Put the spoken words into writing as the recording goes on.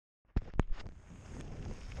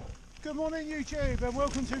Good morning YouTube and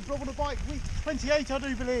welcome to Vlog on a Bike week 28 I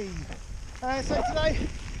do believe. So today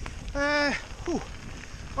I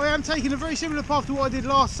am taking a very similar path to what I did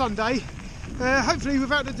last Sunday, hopefully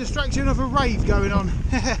without the distraction of a rave going on.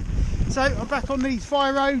 So I'm back on these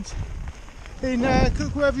fire roads in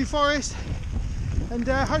Cookworthy Forest and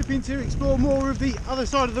hoping to explore more of the other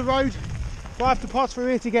side of the road, but I have to pass through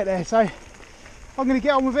here to get there, so I'm going to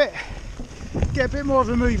get on with it, get a bit more of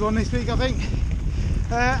a move on this week I think.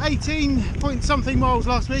 18 point something miles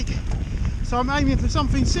last week, so I'm aiming for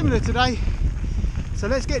something similar today, so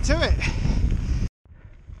let's get to it.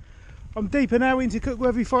 I'm deeper now into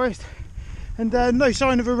Cookworthy Forest and no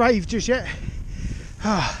sign of a rave just yet.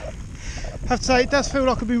 I have to say it does feel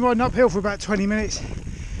like I've been riding uphill for about 20 minutes,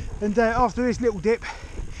 and after this little dip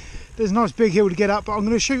there's a nice big hill to get up, but I'm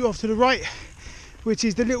going to shoot off to the right, which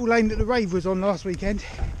is the little lane that the rave was on last weekend,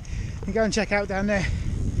 and go and check out down there.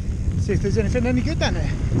 See if there's anything any good down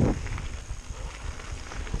there.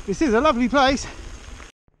 This is a lovely place.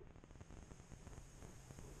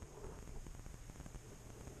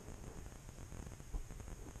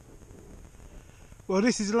 Well,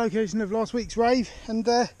 this is the location of last week's rave, and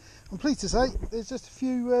I'm pleased to say there's just a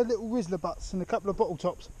few little Rizzler butts and a couple of bottle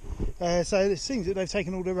tops. So it seems that they've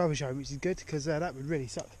taken all the rubbish home, which is good, because that would really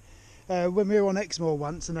suck. When we were on Exmoor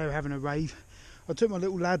once and they were having a rave, I took my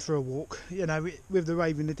little lad for a walk, you know, with the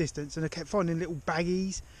rave in the distance, and I kept finding little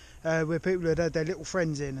baggies where people had their little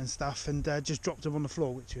friends in and stuff, and just dropped them on the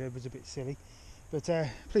floor, which was a bit silly. But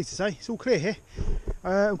pleased to say it's all clear here.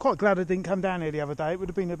 I'm quite glad I didn't come down here the other day. It would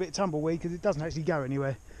have been a bit tumbleweed because it doesn't actually go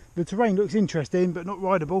anywhere. The terrain looks interesting but not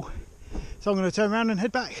rideable, so I'm going to turn around and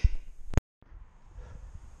head back.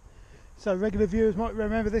 So regular viewers might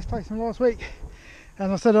remember this place from last week,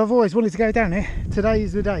 and I said I've always wanted to go down here. Today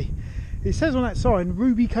is the day. It says on that sign,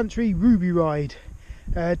 Ruby Country Ruby Ride,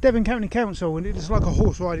 Devon County Council, and it's like a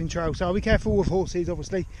horse riding trail, so I'll be careful with horses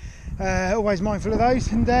obviously, always mindful of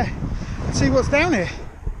those, and see what's down here.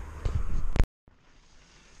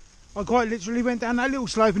 I quite literally went down that little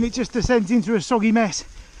slope and it just descends into a soggy mess,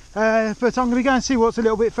 but I'm going to go and see what's a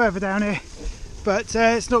little bit further down here, but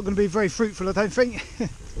it's not going to be very fruitful I don't think.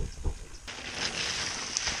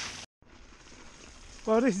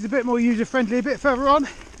 Well, this is a bit more user friendly a bit further on,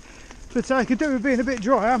 but I could do with being a bit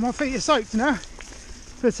drier. My feet are soaked now,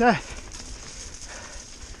 but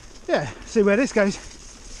yeah, see where this goes.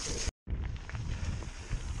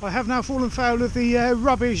 I have now fallen foul of the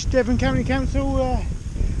rubbish Devon County Council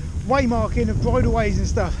waymarking of bridleways and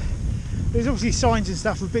stuff. There's obviously signs and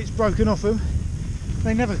stuff with bits broken off them.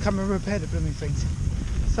 They never come and repair the blooming things.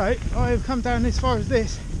 So I have come down as far as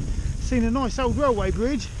this, seen a nice old railway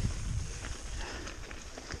bridge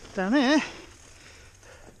down here.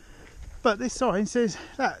 But this sign says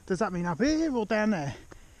that. Does that mean up here or down there?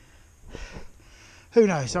 Who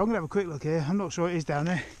knows? So I'm going to have a quick look here. I'm not sure it is down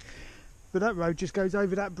there, but that road just goes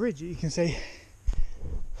over that bridge that you can see.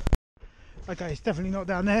 Okay, it's definitely not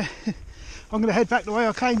down there. I'm going to head back the way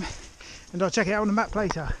I came and I'll check it out on the map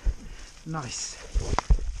later. Nice.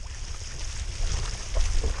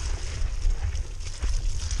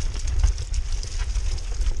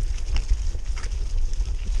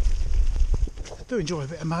 I do enjoy a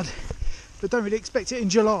bit of mud, but don't really expect it in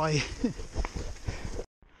July.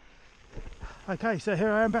 Okay, so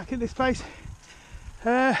here I am back at this place.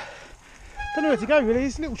 Don't know where to go really.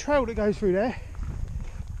 There's a little trail that goes through there,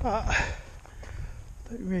 but I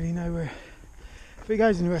don't really know where if it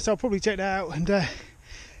goes anywhere, so I'll probably check that out, and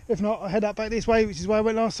if not I'll head up back this way, which is where I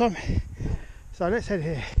went last time. So let's head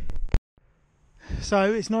here.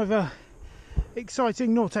 So it's neither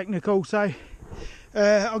exciting nor technical, so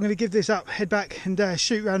I'm going to give this up, head back and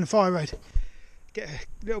shoot around the fire road, get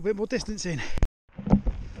a little bit more distance in.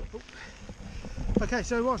 Okay,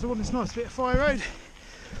 so whilst I'm on this nice bit of fire road,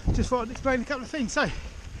 just thought I'd explain a couple of things. So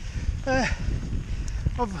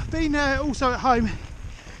I've been also at home.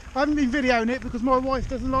 I haven't been videoing it because my wife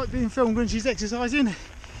doesn't like being filmed when she's exercising,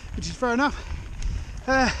 which is fair enough,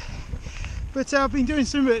 but I've been doing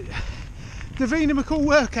some Davina McCall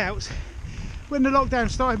workouts. When the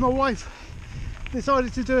lockdown started, my wife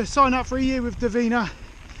decided to do a sign up for a year with Davina,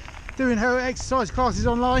 doing her exercise classes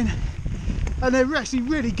online, and they're actually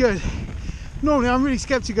really good. Normally I'm really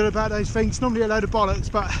sceptical about those things, normally a load of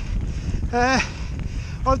bollocks, but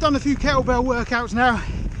I've done a few kettlebell workouts now,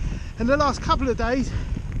 and the last couple of days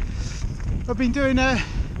I've been doing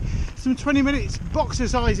some 20 minutes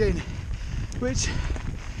boxercising, which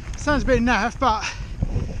sounds a bit naff, but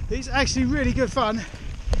it's actually really good fun,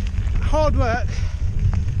 hard work,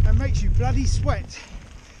 and makes you bloody sweat.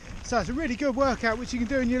 So it's a really good workout which you can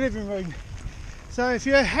do in your living room. So if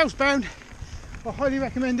you're housebound, I highly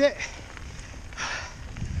recommend it.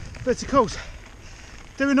 But of course,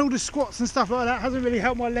 doing all the squats and stuff like that hasn't really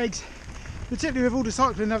helped my legs, particularly with all the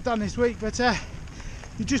cycling I've done this week. But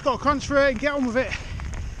you just got to crunch through it and get on with it.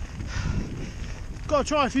 Got to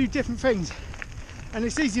try a few different things, and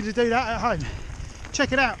it's easy to do that at home.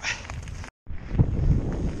 Check it out.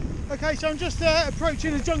 Okay, so I'm just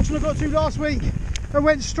approaching the junction I got to last week and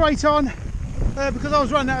went straight on because I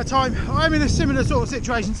was running out of time. I'm in a similar sort of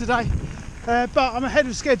situation today, but I'm ahead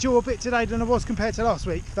of schedule a bit today than I was compared to last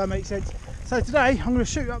week, if that makes sense. So today I'm going to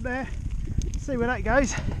shoot up there, see where that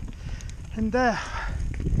goes, and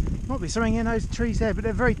might be something in those trees there, but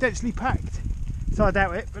they're very densely packed, so I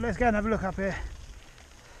doubt it. But let's go and have a look up here.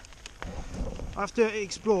 I have to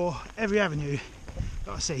explore every avenue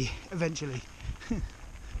that I see eventually.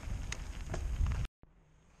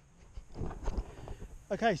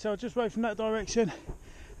 Okay, so I just rode from that direction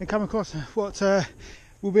and come across what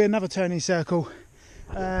will be another turning circle.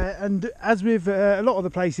 And as with a lot of the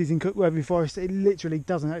places in Cookworthy Forest, it literally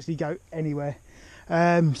doesn't actually go anywhere.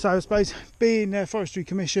 So I suppose being a Forestry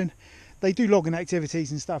Commission, they do logging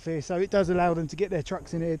activities and stuff here, so it does allow them to get their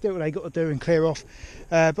trucks in here, do what they got to do and clear off.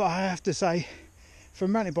 But I have to say,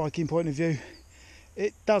 from a mountain biking point of view,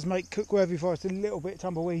 it does make Cookworthy Forest a little bit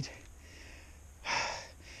tumbleweed.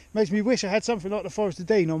 Makes me wish I had something like the Forest of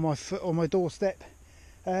Dean on my doorstep.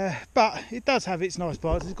 But it does have its nice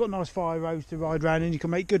parts. It's got nice fire roads to ride around and you can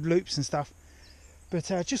make good loops and stuff.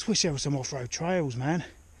 But I just wish there were some off-road trails, man.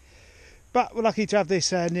 But we're lucky to have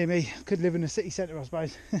this near me. Could live in the city centre, I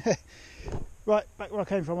suppose. Right, back where I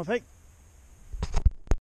came from, I think.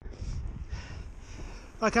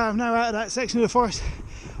 Okay, I'm now out of that section of the forest.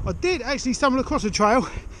 I did actually stumble across a trail,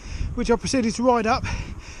 which I proceeded to ride up,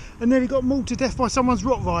 and nearly got mauled to death by someone's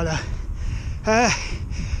Rottweiler.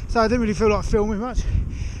 So I didn't really feel like filming much.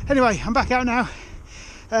 Anyway, I'm back out now.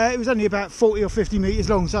 It was only about 40 or 50 metres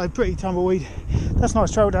long, so pretty tumbleweed. That's a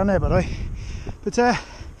nice trail down there, by the way. But I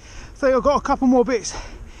think I've got a couple more bits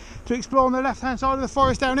to explore on the left hand side of the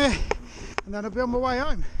forest down here, and then I'll be on my way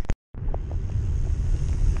home.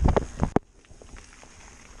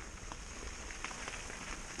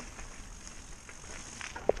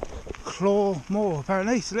 Claw more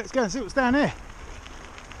apparently, so let's go and see what's down here.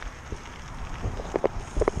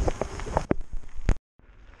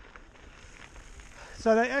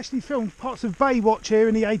 So they actually filmed parts of Baywatch here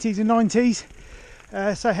in the 80s and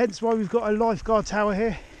 90s, so hence why we've got a lifeguard tower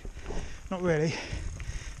here. Not really,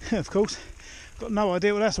 of course, got no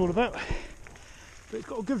idea what that's all about, but it's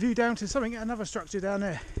got a good view down to something, another structure down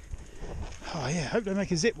there. Oh yeah, hope they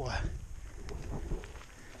make a zip wire.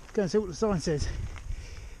 Let's go and see what the sign says.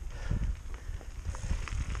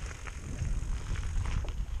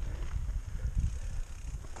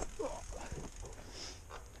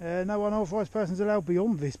 No unauthorised persons allowed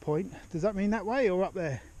beyond this point. Does that mean that way or up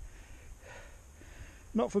there?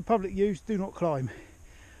 Not for public use, do not climb.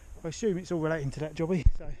 I assume it's all relating to that jobby,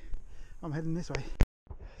 so I'm heading this way.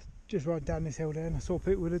 Just riding down this hill there and I saw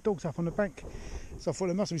people with their dogs up on the bank, so I thought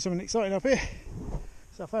there must be something exciting up here.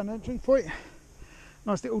 So I found an entrance point.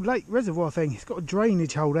 Nice little lake reservoir thing. It's got a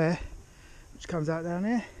drainage hole there which comes out down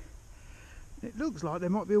here. It looks like there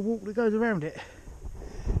might be a walk that goes around it,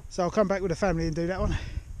 so I'll come back with the family and do that one.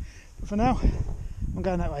 But for now, I'm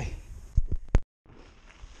going that way.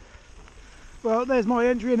 Well, there's my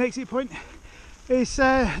entry and exit point. It's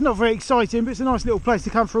not very exciting, but it's a nice little place to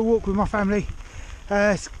come for a walk with my family.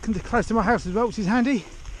 It's close to my house as well, which is handy.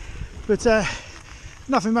 But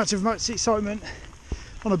nothing much excitement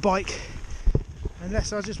on a bike,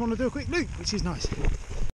 unless I just want to do a quick loop, which is nice.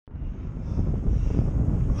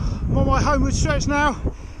 I'm on my homeward stretch now,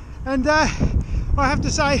 and I have to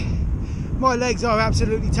say, my legs are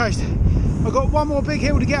absolutely toast. I've got one more big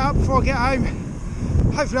hill to get up before I get home.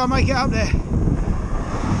 Hopefully I'll make it up there.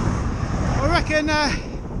 I reckon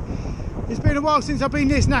it's been a while since I've been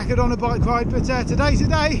this knackered on a bike ride, but today's the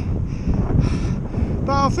day.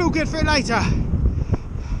 But I'll feel good for it later. I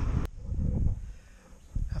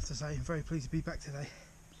have to say, I'm very pleased to be back today.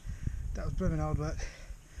 That was blooming hard work.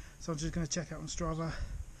 So I'm just going to check out on Strava.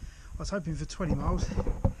 I was hoping for 20 miles.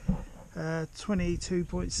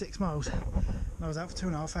 22.6 miles, and I was out for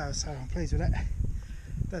 2.5 hours, so I'm pleased with that.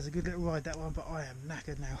 That's a good little ride, that one, but I am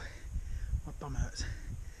knackered now. My bum hurts,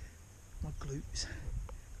 my glutes,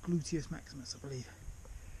 gluteus maximus I believe,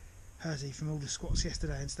 hurty from all the squats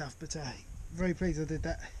yesterday and stuff, but very pleased I did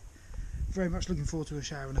that. Very much looking forward to a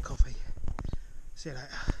shower and a coffee. See you later.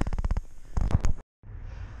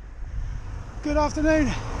 Good afternoon.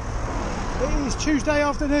 It is Tuesday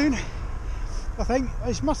afternoon, I think.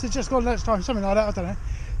 It must have just gone lunchtime, something like that, I don't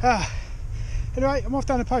know. Anyway, I'm off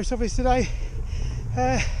down the post office today.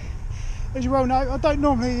 As you well know, I don't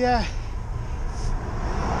normally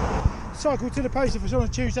cycle to the post office on a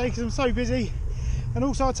Tuesday because I'm so busy, and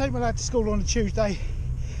also I take my lad to school on a Tuesday,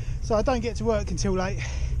 so I don't get to work until late,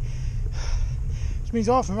 which means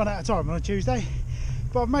I often run out of time on a Tuesday.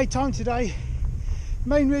 But I've made time today.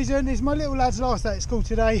 Main reason is my little lad's last day at school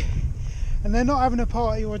today, and they're not having a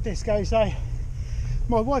party or a disco, so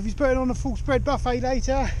my wife is putting on a full spread buffet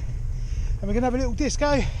later, and we're going to have a little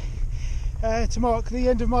disco to mark the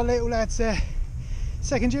end of my little lad's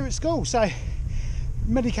second year at school, so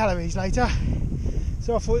many calories later.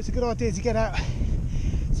 So I thought it's a good idea to get out,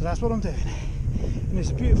 so that's what I'm doing, and it's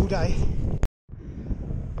a beautiful day.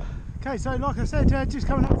 Okay, so like I said, just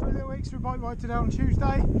coming up for a little extra bike ride today on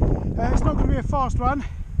Tuesday. It's not going to be a fast one.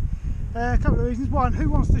 A couple of reasons. One, who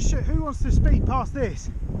wants to speed past this?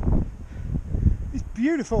 It's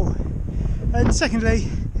beautiful. And secondly,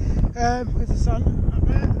 where's the sun? Up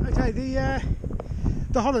there. Okay,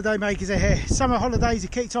 the holiday makers are here. Summer holidays are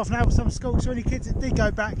kicked off now for some schools, so any kids that did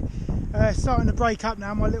go back starting to break up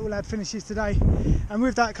now. My little lad finishes today, and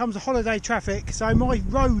with that comes the holiday traffic. So my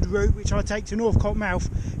road route, which I take to Northcote Mouth,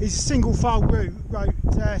 is a single file route.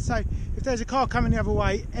 So if there's a car coming the other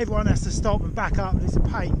way, everyone has to stop and back up, and it's a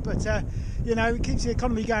pain. But you know, it keeps the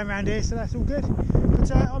economy going around here, so that's all good.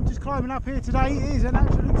 But I'm just climbing up here today. It is an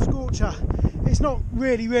absolute scorcher. It's not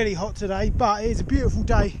really hot today, but it is a beautiful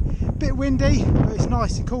day. A bit windy, but it's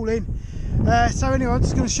nice and cool in. So anyway, I'm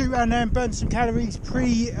just going to shoot around there and burn some calories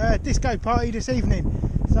pre-disco party this evening.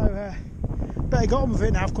 So better get on with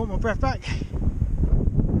it now. I've caught my breath back.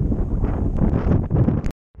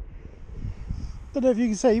 Don't know if you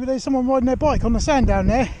can see, but there's someone riding their bike on the sand down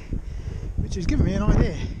there, which has given me an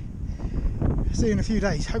idea. See you in a few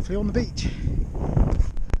days, hopefully on the beach.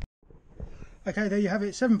 Okay, there you have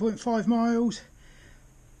it, 7.5 miles.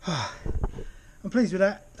 I'm pleased with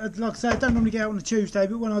that. Like I say, I don't normally get out on a Tuesday,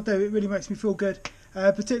 but when I do, it really makes me feel good.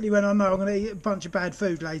 Particularly when I know I'm going to eat a bunch of bad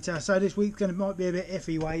food later. So this week's might be a bit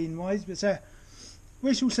iffy weighing-wise, but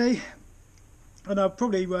we shall see. And I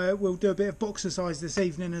probably will do a bit of box exercise this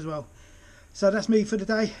evening as well. So that's me for the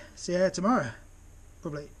day. See you tomorrow.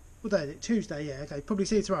 Probably. What day is it? Tuesday, yeah. Okay, probably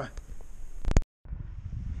see you tomorrow.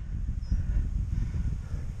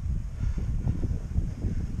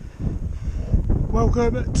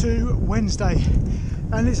 Welcome to Wednesday,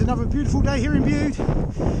 and it's another beautiful day here in Bude.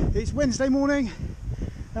 It's Wednesday morning,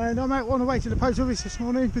 and I'm out on the way to the post office this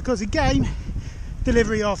morning because again,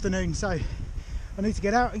 delivery afternoon, so I need to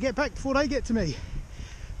get out and get back before they get to me.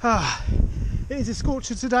 It is a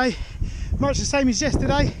scorcher today, much the same as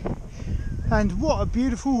yesterday, and what a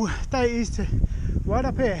beautiful day it is to ride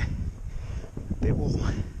up here. A bit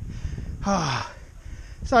warm.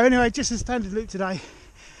 So anyway, just a standard loop today.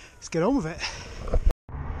 Let's get on with it.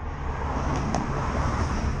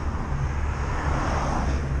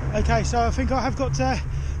 Okay, so I think I have got a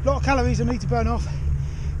lot of calories I need to burn off.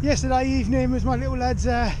 Yesterday evening was my little lad's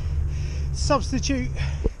substitute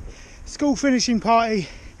school finishing party.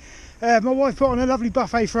 My wife put on a lovely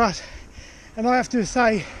buffet for us, and I have to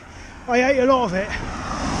say I ate a lot of it.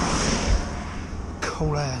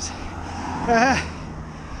 Cool as.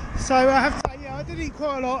 So I have to say, yeah, I did eat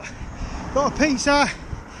quite a lot. Got a pizza,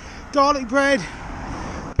 garlic bread,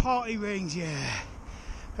 party rings, yeah,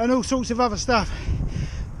 and all sorts of other stuff.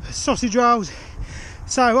 Sausage rolls.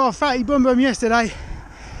 So I fatty bum bum yesterday,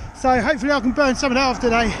 so hopefully I can burn some of that off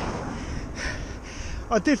today.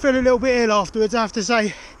 I did feel a little bit ill afterwards, I have to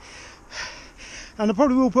say, and I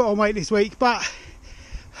probably will put on weight this week, but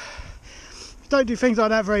don't do things like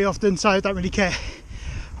that very often, so I don't really care.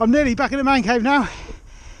 I'm nearly back in the man cave now.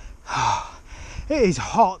 It is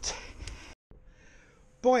hot.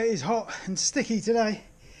 Boy, it is hot and sticky today,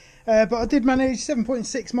 but I did manage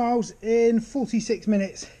 7.6 miles in 46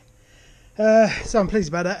 minutes. So I'm pleased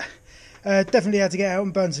about that. Definitely had to get out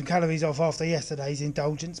and burn some calories off after yesterday's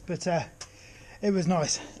indulgence, but it was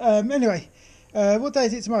nice. Anyway, what day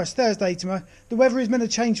is it tomorrow? It's Thursday tomorrow. The weather is meant to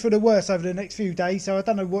change for the worse over the next few days, so I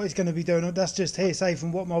don't know what it's going to be doing. That's just hearsay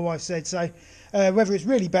from what my wife said, so whether it's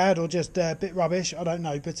really bad or just a bit rubbish, I don't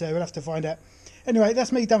know, but we'll have to find out. Anyway,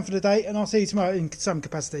 that's me done for the day, and I'll see you tomorrow in some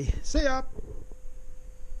capacity. See ya!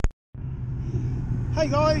 Hey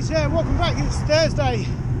guys, welcome back. It's Thursday,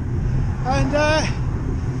 and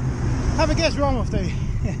have a guess where I'm off to.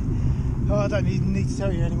 Oh, I don't even need to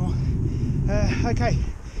tell you anymore. Okay,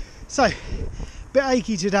 so bit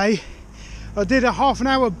achy today. I did a half an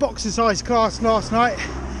hour box exercise class last night,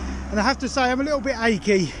 and I have to say I'm a little bit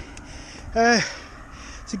achy.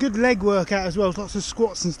 It's a good leg workout as well, lots of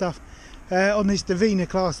squats and stuff on this Davina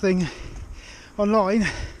class thing online.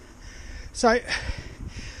 So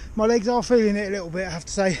my legs are feeling it a little bit, I have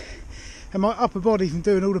to say, and my upper body from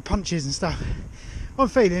doing all the punches and stuff. I'm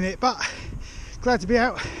feeling it, but glad to be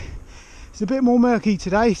out. It's a bit more murky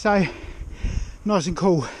today, so nice and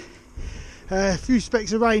cool. A few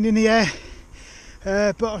specks of rain in the air,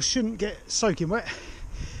 but I shouldn't get soaking wet.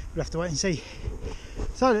 We'll have to wait and see.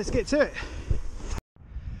 So let's get to it.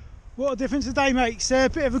 What a difference a day makes. A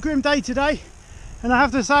bit of a grim day today, and I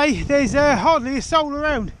have to say there's hardly a soul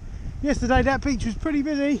around. Yesterday that beach was pretty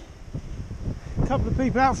busy. A couple of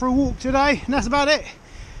people out for a walk today, and that's about it.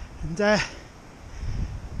 And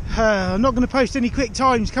I'm not going to post any quick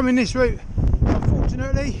times coming this route,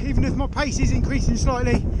 unfortunately, even if my pace is increasing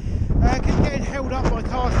slightly. I keep getting held up by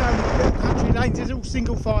cars down the little country lanes. It's all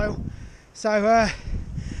single file, so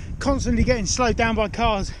constantly getting slowed down by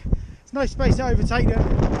cars. There's no space to overtake them.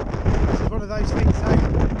 This is one of those things, so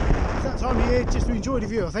it's that time of year just to enjoy the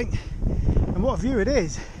view, I think. And what a view it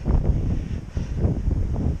is.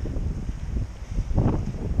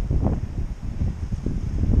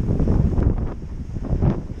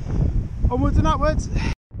 Onwards and upwards.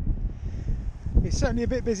 It's certainly a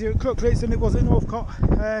bit busier at Crooklets than it was at Northcott.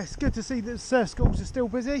 It's good to see that surf schools are still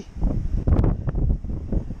busy.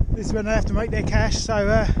 This is when they have to make their cash, so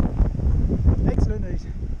excellent news.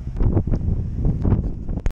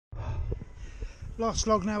 Last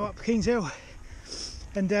slog now up Kings Hill,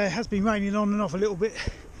 and it has been raining on and off a little bit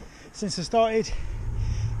since I started,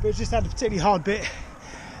 but it's just had a particularly hard bit,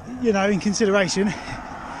 you know, in consideration.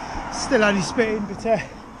 Still only spitting, but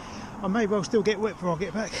I may well still get wet before I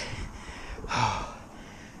get back.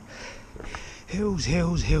 Hills,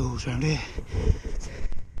 hills, hills round here.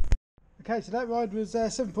 Okay, so that ride was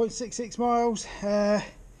 7.66 miles.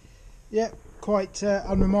 Yeah, quite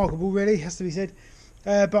unremarkable really, has to be said.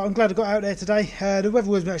 But I'm glad I got out there today. The weather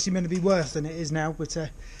was actually meant to be worse than it is now, but so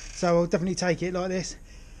I'll definitely take it like this.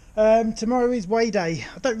 Tomorrow is weigh day.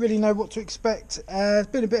 I don't really know what to expect. It's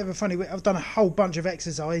been a bit of a funny week. I've done a whole bunch of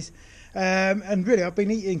exercise. And really I've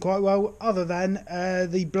been eating quite well, other than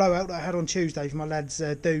the blowout that I had on Tuesday for my lads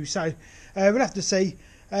do. So we'll have to see,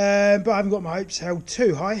 but I haven't got my hopes held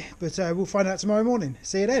too high, but we'll find out tomorrow morning.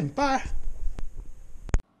 See you then, bye.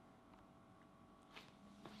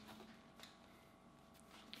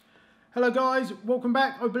 Hello guys, welcome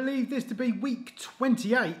back. I believe this to be week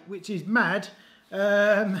 28, which is mad.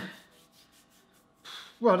 Well,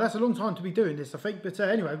 that's a long time to be doing this, I think, but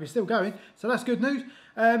anyway, we're still going, so that's good news.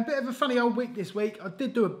 Bit of a funny old week this week. I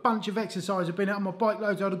did do a bunch of exercise. I've been out on my bike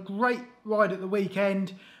loads. I had a great ride at the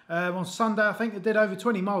weekend. On Sunday, I think I did over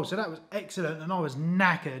 20 miles, so that was excellent, and I was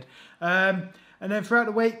knackered. And then throughout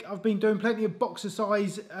the week, I've been doing plenty of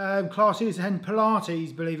boxercise classes and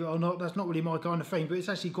Pilates, believe it or not. That's not really my kind of thing, but it's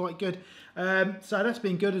actually quite good. So that's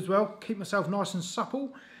been good as well. Keep myself nice and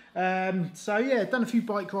supple. So yeah, done a few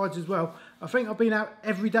bike rides as well. I think I've been out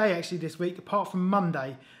every day actually this week, apart from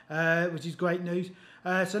Monday, which is great news.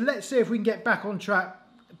 So let's see if we can get back on track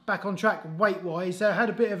weight-wise. I had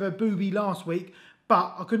a bit of a booby last week,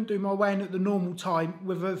 but I couldn't do my weigh-in at the normal time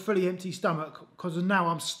with a fully empty stomach, because now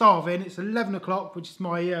I'm starving. It's 11 o'clock, which is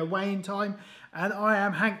my weigh-in time, and I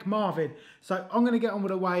am Hank Marvin. So I'm going to get on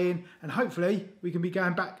with a weigh-in, and hopefully we can be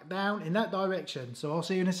going back down in that direction. So I'll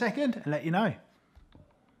see you in a second and let you know.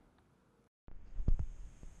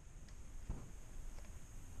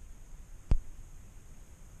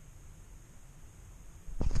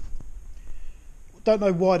 Don't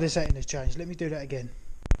know why the setting has changed. Let me do that again.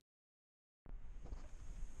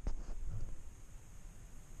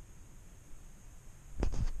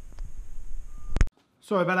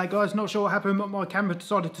 Sorry about that, guys. Not sure what happened, but my camera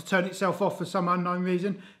decided to turn itself off for some unknown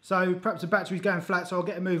reason. So perhaps the battery's going flat, so I'll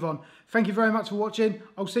get a move on. Thank you very much for watching.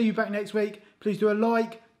 I'll see you back next week. Please do a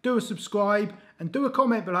like, do a subscribe, and do a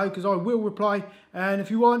comment below, because I will reply. And if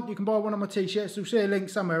you want, you can buy one of my t-shirts. You'll see a link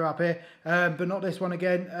somewhere up here, but not this one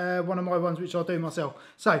again. One of my ones, which I'll do myself.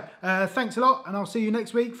 So thanks a lot, and I'll see you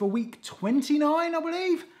next week for week 29, I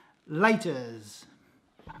believe. Laters.